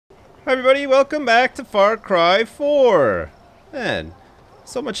Hi everybody, welcome back to Far Cry 4. Man,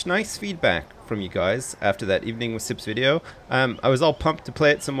 so much nice feedback from you guys after that Evening with Sips video. I was all pumped to play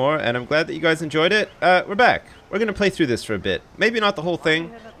it some more, and I'm glad that you guys enjoyed it. We're back. We're going to play through this for a bit. Maybe not the whole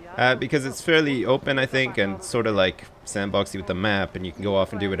thing, because it's fairly open, I think, and sort of like sandboxy with the map, and you can go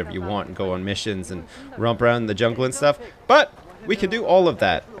off and do whatever you want and go on missions and romp around in the jungle and stuff. But we can do all of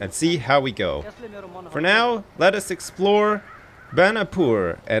that and see how we go. For now, let us explore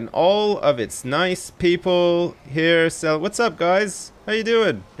Banapur and all of its nice people here. So, what's up, guys? How you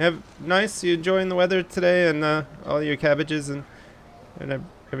doing? Nice? You enjoying the weather today and all your cabbages and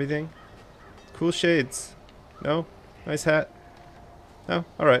everything? Cool shades. No? Nice hat. No?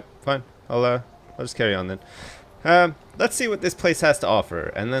 All right, fine. I'll just carry on then. Let's see what this place has to offer,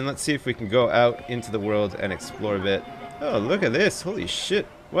 and then let's see if we can go out into the world and explore a bit. Oh, look at this! Holy shit!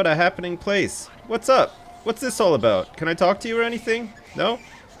 What a happening place! What's up? What's this all about? Can I talk to you or anything? No?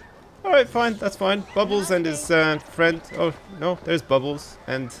 Alright, fine. That's fine. Bubbles and his friend. Oh, no. There's Bubbles.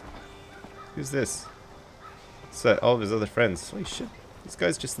 And who's this? It's all of his other friends. Holy shit. These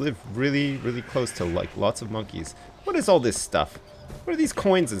guys just live really, really close to, like, lots of monkeys. What is all this stuff? What are these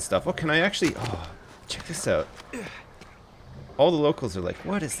coins and stuff? Oh, can I actually... Oh, check this out. All the locals are like,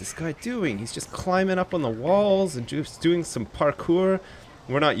 what is this guy doing? He's just climbing up on the walls and just doing some parkour.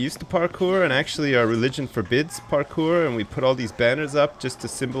 We're not used to parkour, and actually our religion forbids parkour, and we put all these banners up just to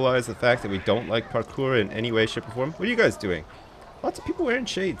symbolize the fact that we don't like parkour in any way, shape, or form. What are you guys doing? Lots of people wearing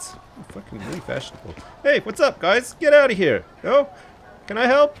shades. Fucking really fashionable. Hey, what's up, guys? Get out of here. No? Can I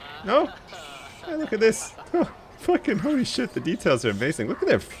help? No? Hey, look at this. Oh, fucking holy shit, the details are amazing. Look at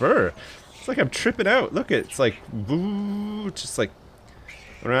their fur. It's like I'm tripping out. Look, it's like, woo, just like,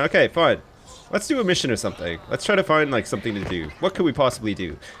 okay, fine. Let's do a mission or something. Let's try to find, like, something to do. What could we possibly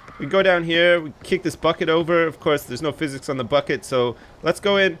do? We go down here, we kick this bucket over. Of course, there's no physics on the bucket, so let's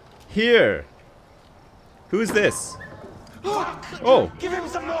go in here. Who is this? Oh. Give him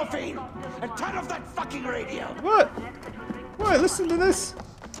some morphine and turn off that fucking radio. What? Why? Listen to this.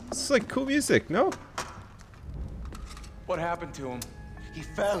 It's like cool music, no? What happened to him? He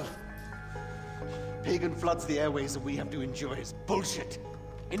fell. Pagan floods the airways and we have to enjoy his bullshit.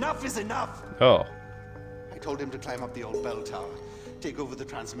 Enough is enough! Oh. I told him to climb up the old bell tower, take over the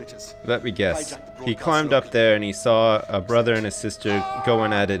transmitters. Let me guess. He climbed up there and he saw a brother and a sister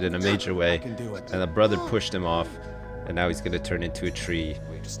going at it in a major way. And the brother pushed him off. And now he's going to turn into a tree.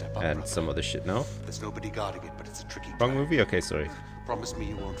 And some other shit. No? There's nobody guarding it, but it's a tricky Wrong movie? Okay, sorry. Promise me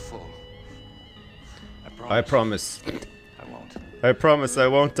you won't fall. I promise. I won't. I promise I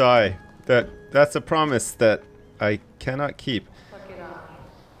won't die. That's a promise that I cannot keep.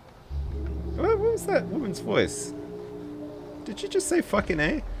 What was that woman's voice? Did she just say fucking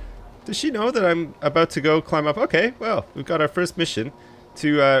A? Does she know that I'm about to go climb up? Okay, well, we've got our first mission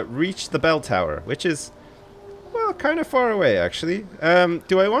to reach the bell tower, which is, well, kind of far away, actually.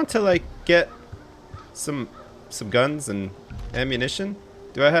 Do I want to, like, get some guns and ammunition?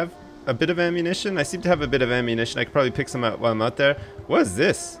 Do I have a bit of ammunition? I seem to have a bit of ammunition. I could probably pick some out while I'm out there. What is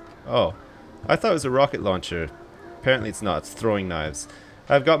this? Oh, I thought it was a rocket launcher. Apparently it's not. It's throwing knives.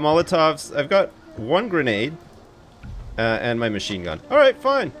 I've got Molotovs. I've got one grenade and my machine gun. Alright,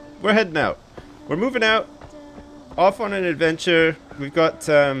 fine. We're heading out. We're moving out. Off on an adventure. We've got,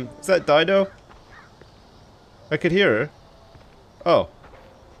 is that Dido? I could hear her. Oh.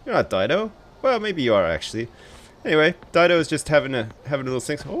 You're not Dido? Well, maybe you are, actually. Anyway, Dido is just having a little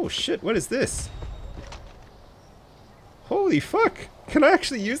thing. Oh, shit. What is this? Holy fuck. Can I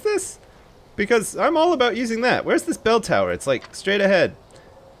actually use this? Because I'm all about using that. Where's this bell tower? It's like straight ahead.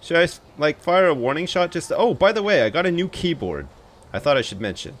 Should I, like, fire a warning shot just to... Oh, by the way, I got a new keyboard. I thought I should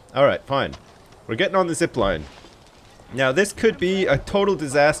mention. Alright, fine. We're getting on the zip line. Now, this could be a total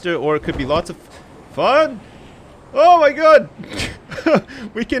disaster, or it could be lots of fun. Oh my god!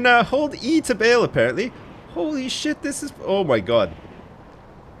 We can hold E to bail, apparently. Holy shit, this is... Oh my god.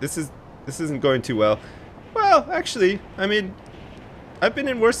 This isn't going too well. Well, actually, I mean... I've been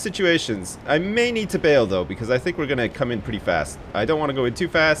in worse situations. I may need to bail, though, because I think we're going to come in pretty fast. I don't want to go in too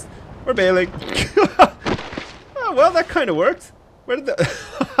fast. We're bailing. Oh, well, that kind of worked. Where did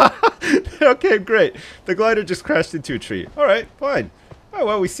the... Okay, great. The glider just crashed into a tree. All right, fine. Oh,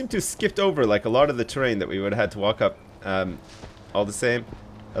 well, we seem to have skipped over, like, a lot of the terrain that we would have had to walk up. All the same.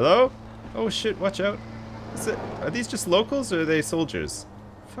 Hello? Oh, shit, watch out. Are these just locals, or are they soldiers?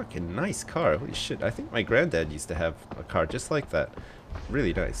 Fucking nice car. Holy shit. I think my granddad used to have a car just like that.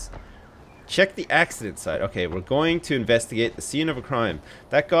 Really nice. Check the accident site. Okay, we're going to investigate the scene of a crime.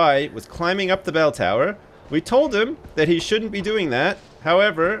 That guy was climbing up the bell tower. We told him that he shouldn't be doing that.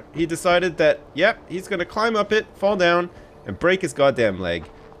 However, he decided that, yep, he's going to climb up it, fall down, and break his goddamn leg.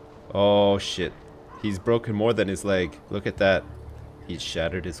 Oh shit. He's broken more than his leg. Look at that. He's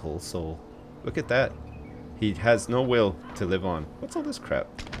shattered his whole soul. Look at that. He has no will to live on. What's all this crap?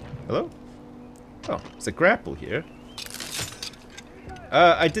 Hello? Oh, it's a grapple here.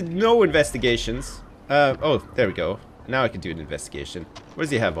 I did no investigations. Oh, there we go. Now I can do an investigation. What does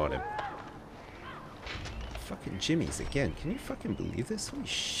he have on him? Fucking Jimmy's again. Can you fucking believe this? Holy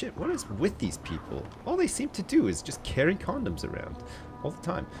shit, what is with these people? All they seem to do is just carry condoms around all the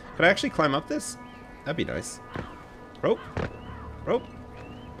time. Can I actually climb up this? That'd be nice. Rope. Rope.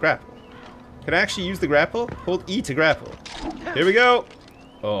 Grapple. Can I actually use the grapple? Hold E to grapple. Here we go.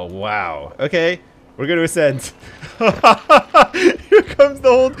 Oh, wow. Okay, we're gonna ascend. Here comes the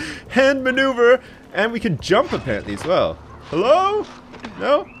old hand maneuver. And we can jump apparently as well. Hello?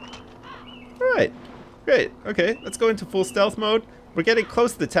 No? Alright. Great. Okay, let's go into full stealth mode. We're getting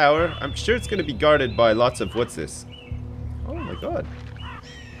close to the tower. I'm sure it's gonna be guarded by lots of... What's this? Oh my god.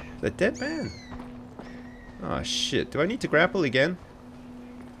 The dead man. Oh shit. Do I need to grapple again?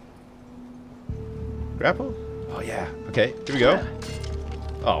 Grapple? Oh yeah. Okay, here we go.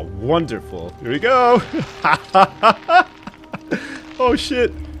 Oh, wonderful. Here we go. Oh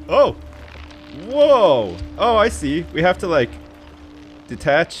shit. Oh. Whoa. Oh, I see. We have to like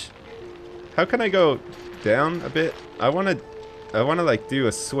detach. How can I go down a bit? I want to like do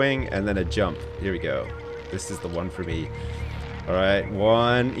a swing and then a jump. Here we go. This is the one for me. All right.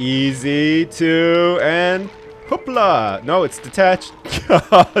 1, easy, 2, and hoopla. No, it's detach.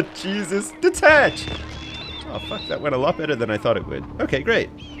 Oh, Jesus. Detach. Oh, fuck. That went a lot better than I thought it would. Okay, great.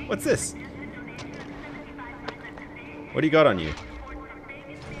 What's this? What do you got on you?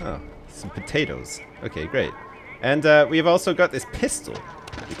 Oh, some potatoes. Okay, great. And we've also got this pistol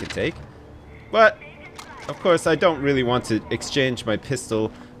we can take. But, of course, I don't really want to exchange my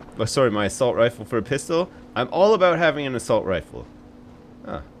pistol, oh, sorry, my assault rifle for a pistol. I'm all about having an assault rifle.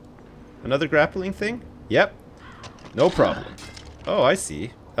 Ah. Another grappling thing? Yep. No problem. Oh, I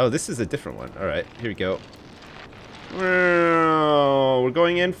see. Oh, this is a different one. Alright, here we go. We're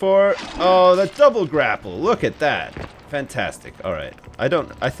going in for... Oh, the double grapple. Look at that. Fantastic. Alright.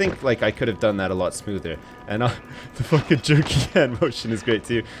 I think, like, I could have done that a lot smoother. And the fucking jerky hand motion is great,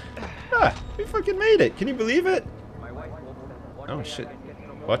 too. Ah, we fucking made it. Can you believe it? Oh, shit.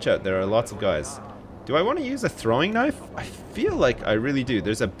 Watch out. There are lots of guys. Do I want to use a throwing knife? I feel like I really do.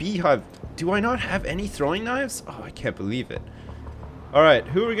 There's a beehive. Do I not have any throwing knives? Oh, I can't believe it. Alright,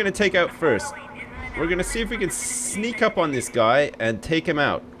 who are we going to take out first? We're going to see if we can sneak up on this guy and take him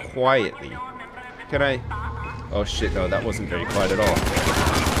out quietly. Can I... Oh shit, no, that wasn't very quiet at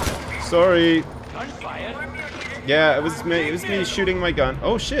all. Sorry. Yeah, it was me shooting my gun.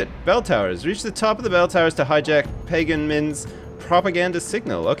 Oh shit, bell towers. Reach the top of the bell towers to hijack Pagan Min's propaganda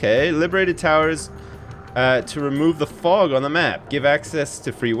signal. Okay, liberated towers to remove the fog on the map. Give access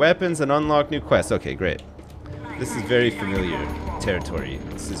to free weapons and unlock new quests. Okay, great. This is very familiar territory.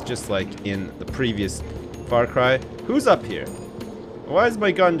 This is just like in the previous Far Cry. Who's up here? Why is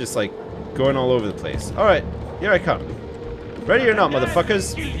my gun just like going all over the place? Alright, here I come. Ready or not,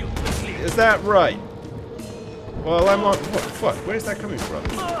 motherfuckers? Is that right? Well, I'm on... What? Fuck, where's that coming from?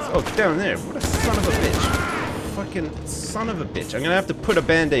 Oh, down there. What a son of a bitch. Fucking son of a bitch. I'm gonna have to put a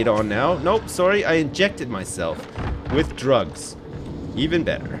band-aid on now. Nope, sorry, I injected myself with drugs. Even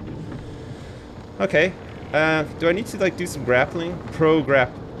better. Okay. Do I need to, like, do some grappling?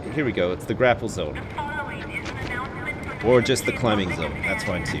 Here we go. It's the grapple zone. Or just the climbing zone. That's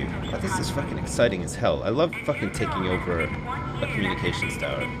fine, too. Oh, this is fucking exciting as hell. I love fucking taking over a communications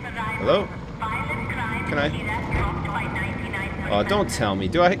tower. Hello? Can I... Oh, don't tell me.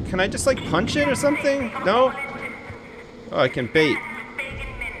 Can I just, like, punch it or something? No? Oh, I can bait.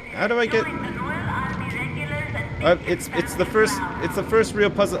 How do I get... It's the first real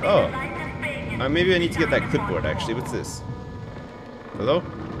puzzle... Oh. Maybe I need to get that clipboard, actually. What's this? Hello?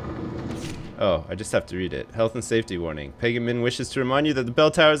 Oh, I just have to read it. Health and safety warning. Pagan Min wishes to remind you that the bell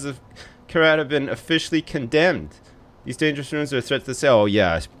towers of Karat have been officially condemned. These dangerous rooms are a threat to the cell. Oh,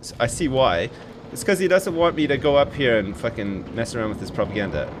 yeah, I see why. It's because he doesn't want me to go up here and fucking mess around with his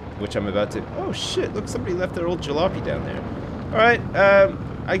propaganda, which I'm about to... Oh, shit, look, somebody left their old jalopy down there. Alright,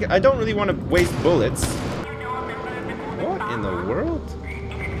 I don't really want to waste bullets. What in the world?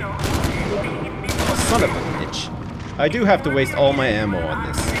 Oh, son of a bitch. I do have to waste all my ammo on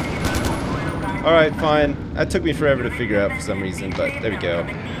this. Alright, fine. That took me forever to figure out for some reason, but there we go.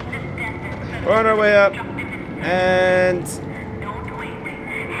 We're on our way up. And...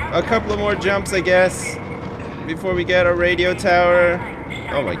 a couple of more jumps, I guess, before we get our radio tower.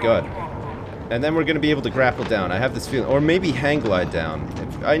 Oh my god. And then we're going to be able to grapple down. I have this feeling. Or maybe hang glide down.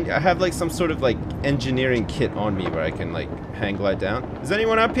 I have like some sort of like engineering kit on me where I can like hang glide down. Is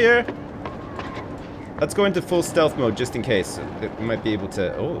anyone up here? Let's go into full stealth mode just in case. We might be able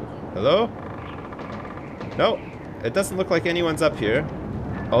to... Oh, hello? No, it doesn't look like anyone's up here.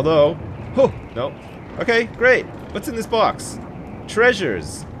 Although... Oh, no. Okay, great. What's in this box?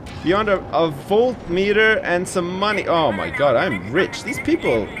 Treasures. Beyond a voltmeter and some money. Oh my god, I'm rich. These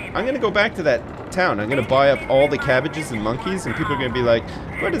people... I'm gonna go back to that town. I'm gonna buy up all the cabbages and monkeys, and people are gonna be like,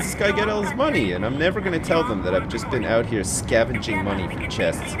 where does this guy get all his money? And I'm never gonna tell them that I've just been out here scavenging money from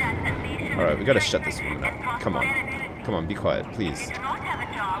chests. Alright, we gotta shut this woman up. Come on. Come on, be quiet, please.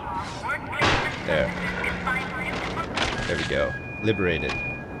 There. There we go. Liberated.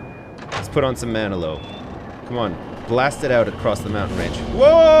 Let's put on some Manilow. Come on. Blast it out across the mountain range.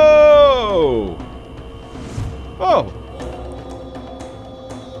 Whoa! Oh!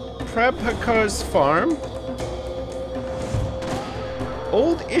 Prabhakar's farm?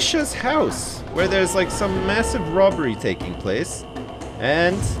 Old Isha's house, where there's like some massive robbery taking place.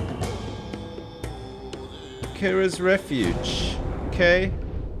 And... Kira's refuge. Okay.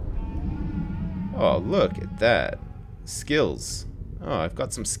 Oh, look at that. Skills. Oh, I've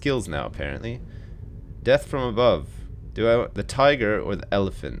got some skills now, apparently. Death from above. Do I want the tiger or the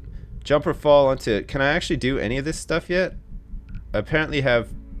elephant? Jump or fall onto it. Can I actually do any of this stuff yet? I apparently have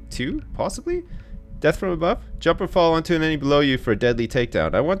 2, possibly? Death from above? Jump or fall onto an enemy below you for a deadly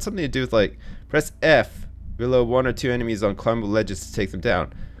takedown. I want something to do with like, press F below 1 or 2 enemies on climbable ledges to take them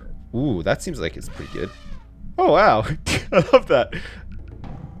down. Ooh, that seems like it's pretty good. Oh wow, I love that.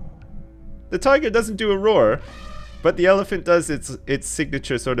 The tiger doesn't do a roar, but the elephant does its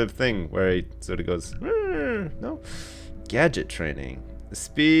signature sort of thing where he sort of goes, no. Gadget training. The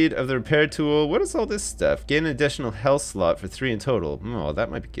speed of the repair tool. What is all this stuff? Gain an additional health slot for 3 in total. Oh,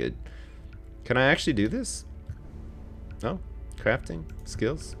 that might be good. Can I actually do this? No? Crafting?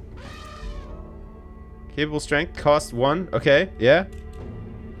 Skills? Capable strength? Cost 1? Okay, yeah.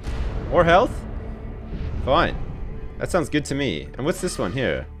 More health? Fine. That sounds good to me. And what's this one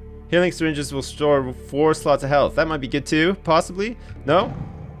here? Healing syringes will store 4 slots of health. That might be good too, possibly? No?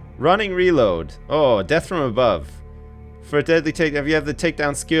 Running reload. Oh, death from above. For a deadly take, if you have the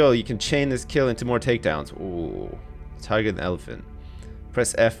takedown skill, you can chain this kill into more takedowns. Ooh. Tiger and elephant.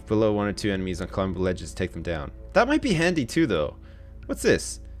 Press F below 1 or 2 enemies on climbable ledges to take them down. That might be handy too, though. What's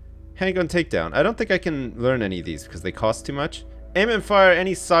this? Handgun takedown. I don't think I can learn any of these because they cost too much. Aim and fire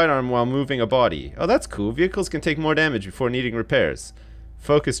any sidearm while moving a body. Oh, that's cool. Vehicles can take more damage before needing repairs.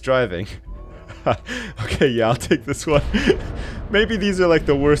 Focus driving. Okay, yeah, I'll take this one. Maybe these are like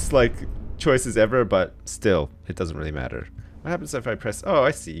the worst like choices ever, but still, it doesn't really matter. What happens if I press... Oh,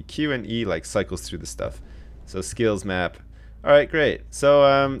 I see. Q and E like cycles through the stuff. So skills map. Alright, great.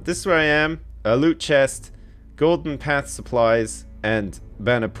 So this is where I am. A loot chest, golden path supplies, and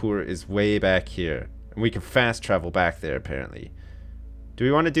Banapur is way back here. And we can fast travel back there, apparently. Do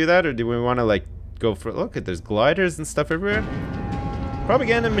we want to do that, or do we want to like go for... Look, there's gliders and stuff everywhere.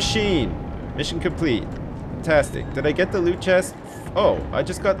 Propaganda machine. Mission complete. Fantastic. Did I get the loot chest? Oh, I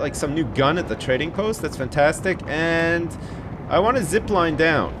just got like some new gun at the trading post. That's fantastic. And I want to zip line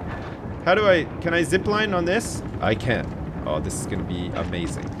down. How do I... Can I zip line on this? I can. Oh, this is going to be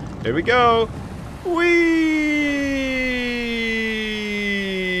amazing. There we go. Whee!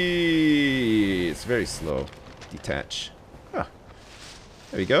 It's very slow. Detach. Ah.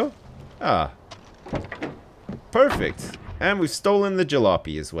 There we go. Ah. Perfect. And we've stolen the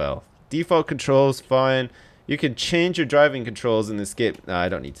jalopy as well. Default controls, fine. You can change your driving controls in this game. No, I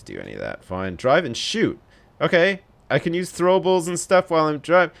don't need to do any of that. Fine. Drive and shoot. Okay. I can use throwables and stuff while I'm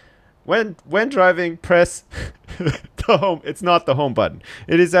driving. When driving, press the home. It's not the home button.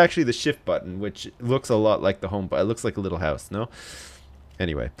 It is actually the shift button, which looks a lot like the home button. It looks like a little house, no?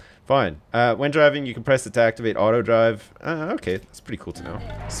 Anyway, fine. When driving, you can press it to activate auto drive. Okay, that's pretty cool to know.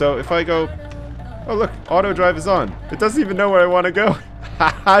 So if I go... Oh, look, auto drive is on. It doesn't even know where I want to go.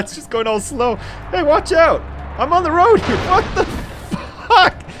 Haha, it's just going all slow. Hey, watch out. I'm on the road here. What the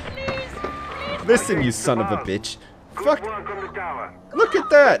fuck? Listen, you son of a bitch. Fuck. Look at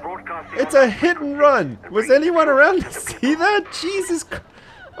that. It's a hit and run. Was anyone around to see that? Jesus Christ.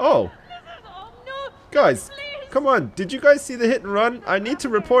 Oh. Guys, come on. Did you guys see the hit and run? I need to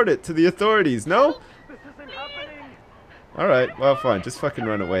report it to the authorities, no? Alright, well fine. Just fucking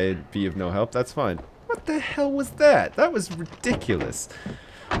run away and be of no help. That's fine. What the hell was that? That was ridiculous.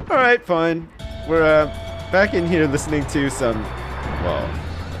 Alright, fine. We're back in here listening to some... Well,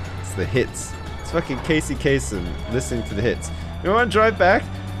 it's the hits. It's fucking Casey Kasem listening to the hits. You want to drive back?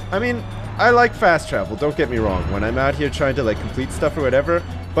 I mean, I like fast travel, don't get me wrong, when I'm out here trying to like complete stuff or whatever,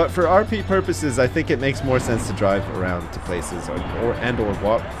 but for RP purposes, I think it makes more sense to drive around to places or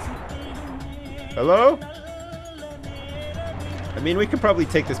walk. Hello? I mean, we could probably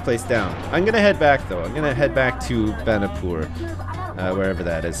take this place down. I'm gonna head back, though. I'm gonna head back to Banapur. Wherever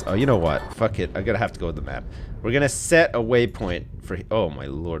that is. Oh, you know what? Fuck it. I'm gonna have to go with the map. We're gonna set a waypoint for... Oh, my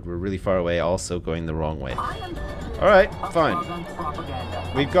lord. We're really far away. Also going the wrong way. Alright, fine.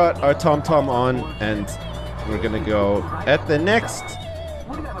 We've got our TomTom on, and we're gonna go at the next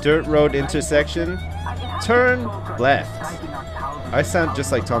dirt road intersection. Turn left. I sound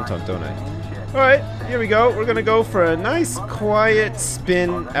just like TomTom, don't I? Alright, here we go. We're gonna go for a nice quiet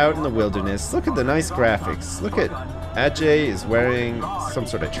spin out in the wilderness. Look at the nice graphics. Look at Ajay is wearing some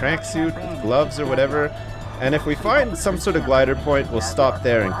sort of tracksuit with gloves or whatever. And if we find some sort of glider point, we'll stop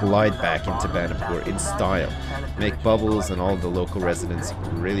there and glide back into Banapur in style. Make Bubbles and all the local residents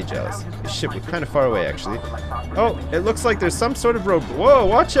really jealous. Shit, we're kind of far away actually. Oh, it looks like there's some sort of road. Whoa,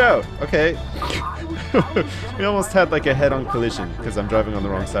 watch out! Okay. We almost had like a head-on collision because I'm driving on the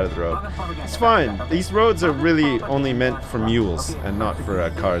wrong side of the road. It's fine. These roads are really only meant for mules and not for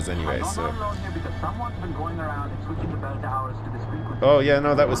cars anyway, so... Oh yeah,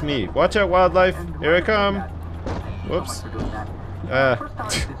 no, that was me. Watch out, wildlife! Here I come! Whoops.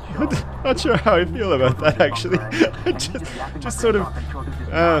 Not sure how I feel about that actually. I just sort of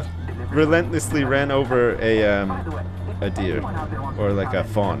relentlessly ran over a deer, or like a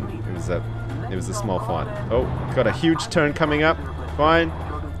fawn. It was a small fawn. Oh, got a huge turn coming up. Fine.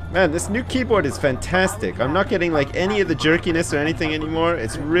 Man, this new keyboard is fantastic. I'm not getting like any of the jerkiness or anything anymore.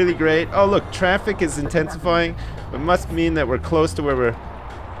 It's really great. Oh look, traffic is intensifying. It must mean that we're close to where we're...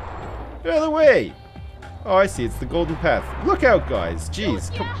 Get out of the way! Oh, I see. It's the golden path. Look out, guys.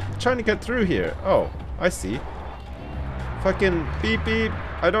 Jeez. I'm trying to get through here. Oh, I see. Fucking beep beep.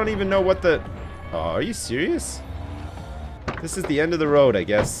 I don't even know what the... Oh, are you serious? This is the end of the road, I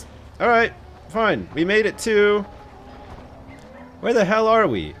guess. Alright, fine. We made it to... Where the hell are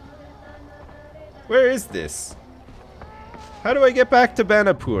we? Where is this? How do I get back to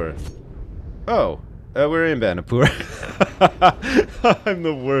Banapur? Oh, we're in Banapur. I'm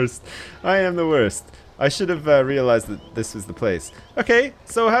the worst. I am the worst. I should have realized that this was the place. Okay,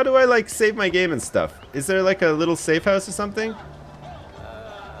 so how do I like save my game and stuff? Is there like a little safe house or something?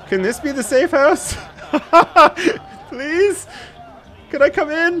 Can this be the safe house? Please? Could I come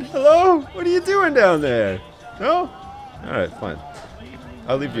in? Hello? What are you doing down there? No? Alright, fine.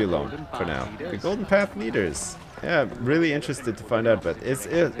 I'll leave you alone for now. The Golden Path leaders. Yeah, I'm really interested to find out, but is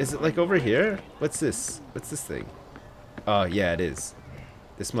it like over here? What's this? What's this thing? Oh, yeah, it is.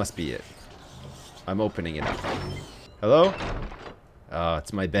 This must be it. I'm opening it up. Hello? Oh,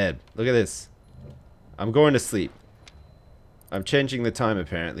 it's my bed. Look at this. I'm going to sleep. I'm changing the time,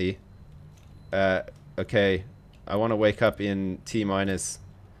 apparently. Okay. I want to wake up in T-minus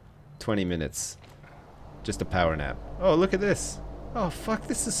 20 minutes. Just a power nap. Oh, look at this. Oh, fuck,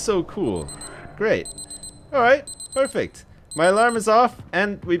 this is so cool. Great. Alright, perfect. My alarm is off,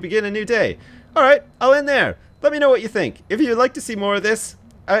 and we begin a new day. Alright, I'll end there. Let me know what you think. If you'd like to see more of this,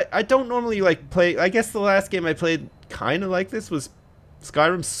 I don't normally, like, play... I guess the last game I played kind of like this was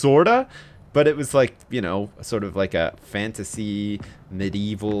Skyrim, sorta. But it was like, you know, sort of like a fantasy,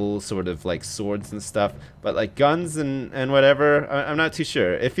 medieval sort of like swords and stuff. But like guns and whatever, I'm not too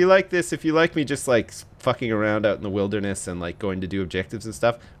sure. If you like this, if you like me just like fucking around out in the wilderness and like going to do objectives and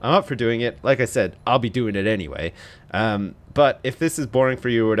stuff, I'm up for doing it. Like I said, I'll be doing it anyway. But if this is boring for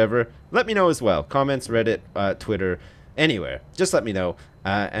you or whatever, let me know as well. Comments, Reddit, Twitter, anywhere. Just let me know.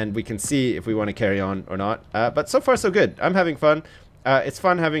 And we can see if we want to carry on or not. But so far so good. I'm having fun. It's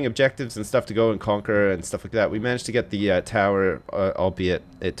fun having objectives and stuff to go and conquer and stuff like that. We managed to get the tower, albeit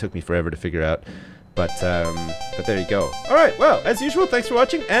it took me forever to figure out. But there you go. Alright, well, as usual, thanks for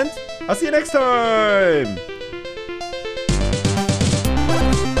watching, and I'll see you next time!